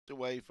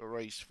away for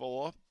race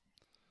 4.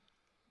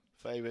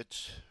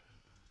 Favourite,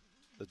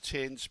 the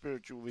 10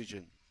 Spiritual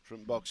Vision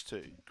from box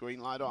 2. Green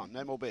light on,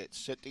 no more bets,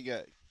 set to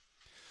go.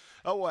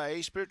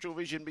 Away, Spiritual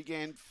Vision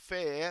began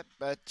fair,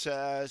 but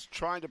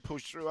trying to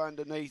push through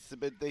underneath,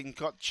 but then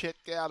got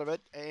checked out of it,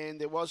 and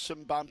there was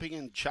some bumping,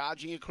 and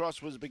charging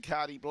across was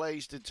Bacardi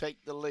Blaze to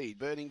take the lead.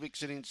 Burning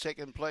Vixen in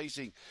second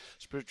placing.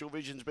 Spiritual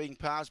Vision's being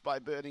passed by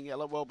Burning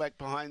Ella. Well back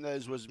behind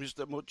those was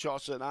Mr.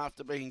 Muchos, and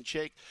after being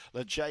checked,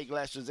 Leche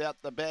Glass is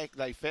out the back.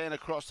 They fan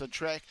across the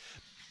track.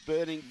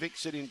 Burning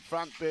Vixen in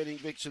front. Burning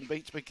Vixen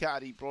beats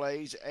Bacardi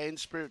Blaze and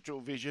Spiritual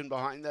Vision.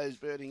 Behind those,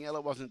 Burning Ella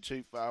wasn't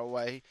too far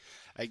away.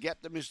 A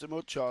gap to Mr.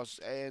 Muchos,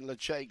 and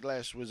Leche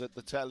Glass was at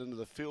the tail end of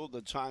the field.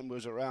 The time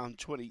was around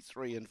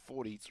 23 and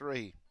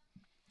 43.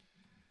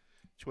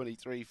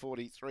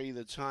 23:43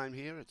 the time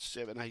here. It's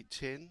 7, 8,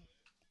 10.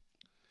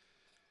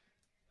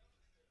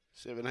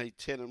 7, 8,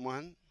 10 and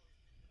 1.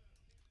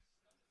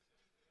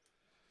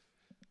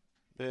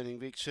 Burning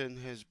Vixen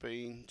has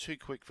been too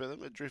quick for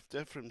them. A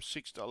drifter from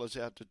 $6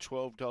 out to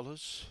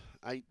 $12.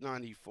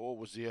 $8.94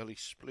 was the early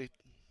split.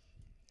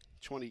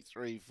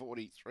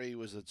 23:43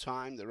 was the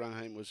time. The run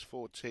home was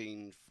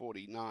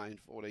 14:49.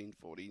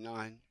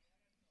 14:49.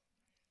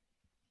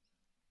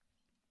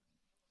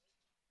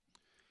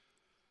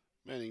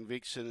 Burning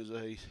Vixen is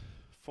a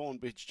fawn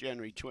bitch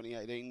January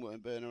 2018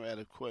 worm burner out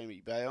of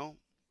Quamey Vale.